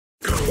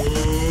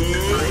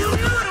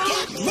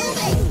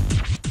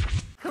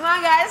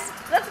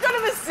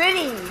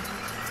Knacky!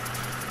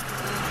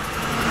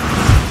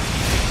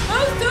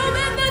 Who's doom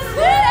in the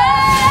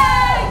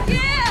city?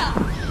 Yeah!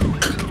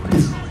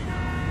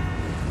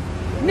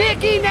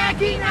 Knicky,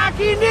 Knacky,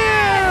 Knocky,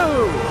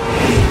 Knoo!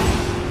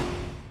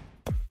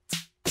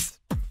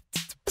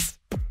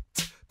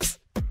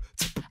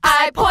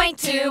 I point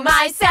to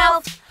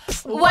myself.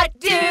 What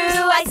do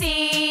I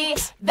see?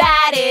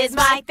 That is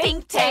my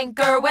think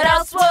tanker. What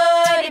else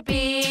would it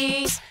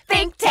be?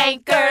 Think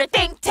tanker,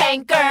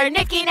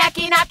 Knicky,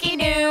 Knacky, Knocky,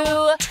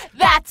 Knoo.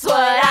 That's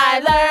what I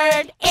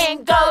learned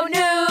in Go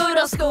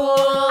Noodle School.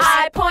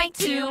 I point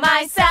to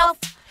myself.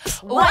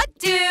 What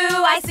do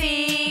I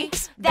see?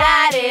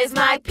 That is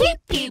my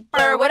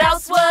peeper. What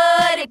else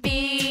would it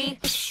be?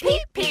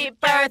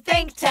 Peeper,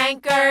 think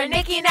tanker,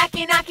 Knicky,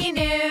 Knacky, Knocky,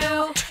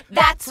 Knoo.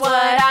 That's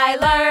what I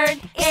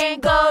learned in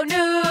Go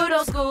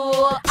Noodle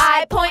School.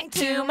 I point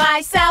to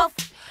myself.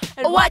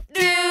 What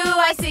do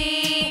I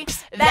see?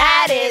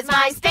 That is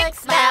my stink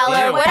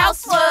smeller. What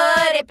else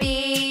would it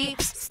be?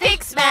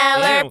 Stink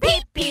smeller,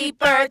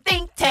 peeper,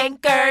 think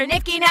tanker,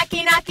 Knicky,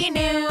 Knacky, Knocky,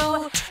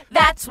 Knoo.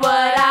 That's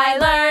what I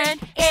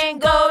learned in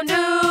Go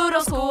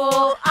Noodle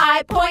School.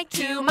 I point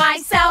to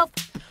myself.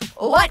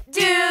 What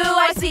do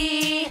I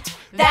see?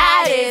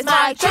 That is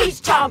my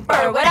cheese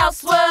chomper. What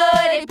else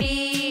would it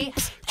be?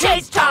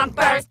 Cheese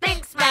chomper,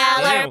 stink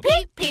smeller,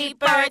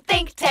 peeper,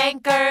 think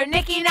tanker,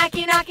 Knicky,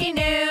 Knacky, Knocky,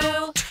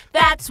 Knoo.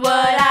 That's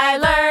what I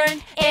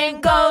learned in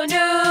Go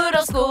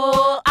Noodle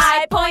School.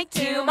 I point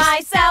to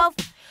myself.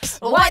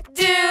 What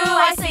do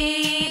I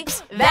see?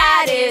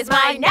 That is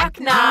my neck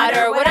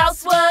nodder. What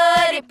else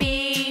would it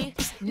be?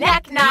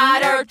 Neck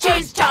nodder,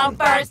 cheese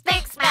chomper,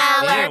 stink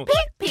smeller,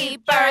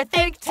 peeper,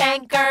 think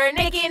tanker,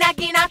 Knicky,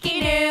 Knacky,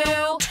 Knocky,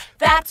 Knoo.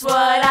 That's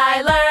what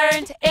I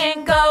learned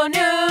in Go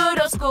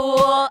Noodle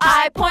School.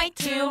 I point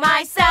to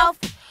myself.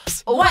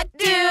 What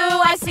do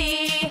I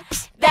see?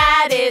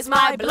 That is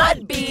my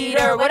blood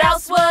beater. What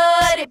else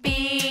would it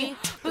be?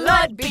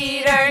 Blood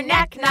beater,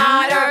 neck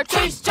nodder,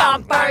 cheese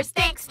chomper,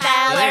 stink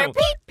smeller,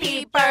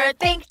 peeper,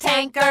 think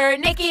tanker,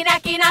 Knicky,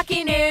 Knacky,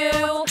 Knocky,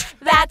 Knoo.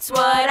 That's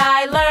what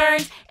I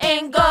learned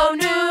in Go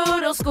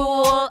Noodle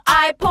School.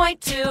 I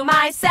point to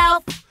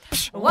myself.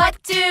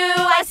 What do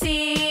I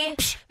see?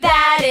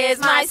 That is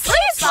my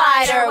sleeve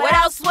slider. What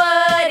else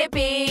would it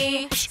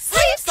be?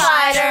 Sleeve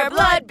slider,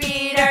 blood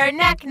beater,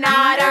 neck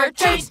nodder,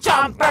 cheese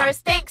chomper,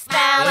 stink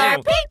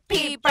smeller,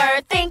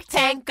 peeper, think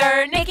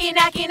tanker, Knicky,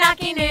 Knacky,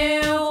 Knocky,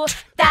 Knoo.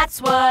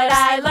 That's what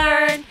I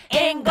learned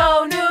in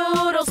Go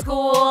Noodle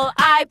School.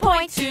 I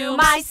point to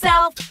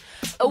myself.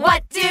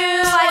 What do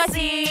I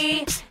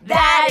see?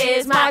 That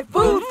is my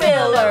food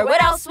filler.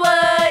 What else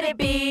would it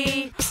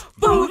be?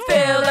 Food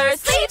filler,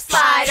 sleeve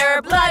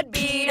slider, blood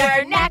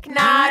beater, neck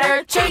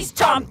nodder, cheese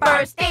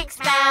chomper, stink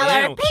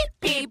smeller,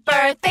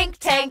 peeper, think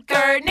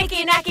tanker,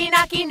 Knicky, Knacky,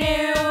 Knocky,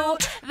 Knoo.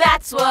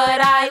 That's what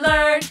I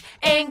learned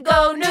in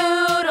Go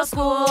Noodle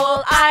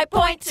School. I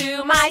point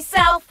to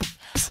myself.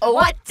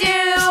 What do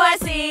I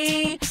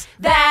see?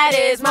 That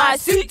is my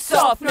seat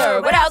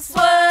softener. What else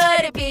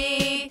would it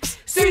be?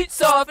 Seat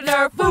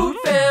softener, food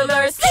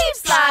filler, sleeve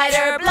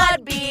slider,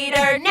 blood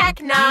beater,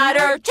 neck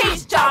nodder,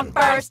 cheese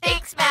chomper,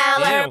 stink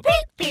smeller,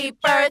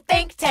 peeper,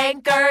 think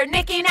tanker,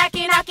 Knicky,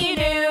 Knacky, Knocky,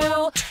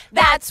 Knoo.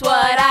 That's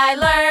what I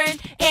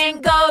learned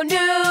in Go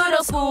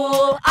Noodle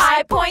School.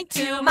 I point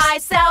to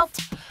myself.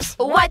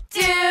 What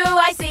do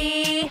I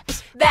see?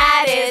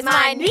 That is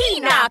my knee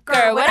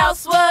knocker. What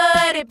else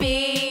would it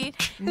be?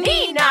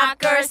 Knee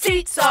knocker,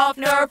 seat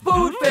softener,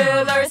 food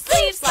filler,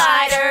 sleeve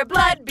slider,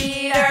 blood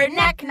beater,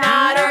 neck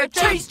nodder,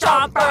 cheese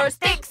chomper,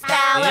 stink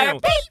smeller,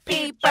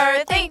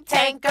 peeper, think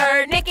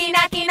tanker, Knicky,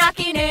 Knacky,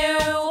 Knocky,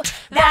 Knoo.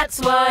 That's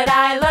what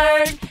I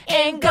learned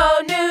in Go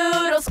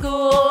Noodle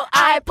School.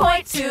 I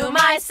point to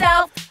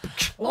myself.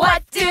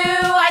 What do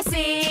I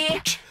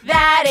see?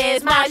 That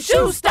is my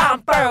shoe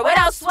stomper. What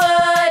else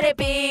would it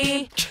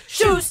be?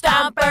 Shoe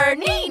stomper,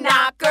 knee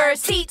knocker,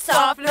 seat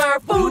softener,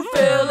 food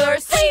filler,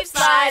 sleeve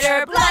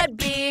slider, blood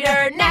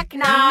beater, neck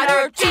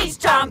nodder, cheese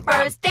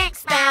chomper, stink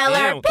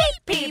smeller,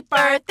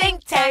 peeper,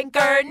 think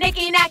tanker,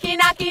 Knicky, Knacky,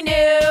 Knocky,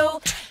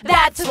 Knoo.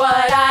 That's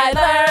what I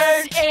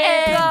learned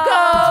in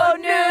Go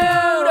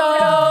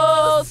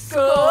Noodle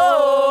School.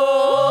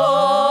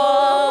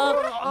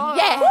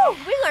 Yeah,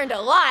 we learned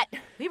a lot.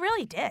 We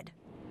really did.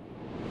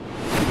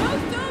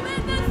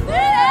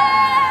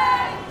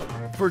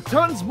 For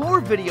tons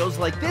more videos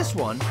like this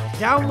one,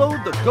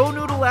 download the Go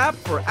Noodle app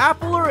for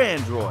Apple or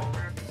Android.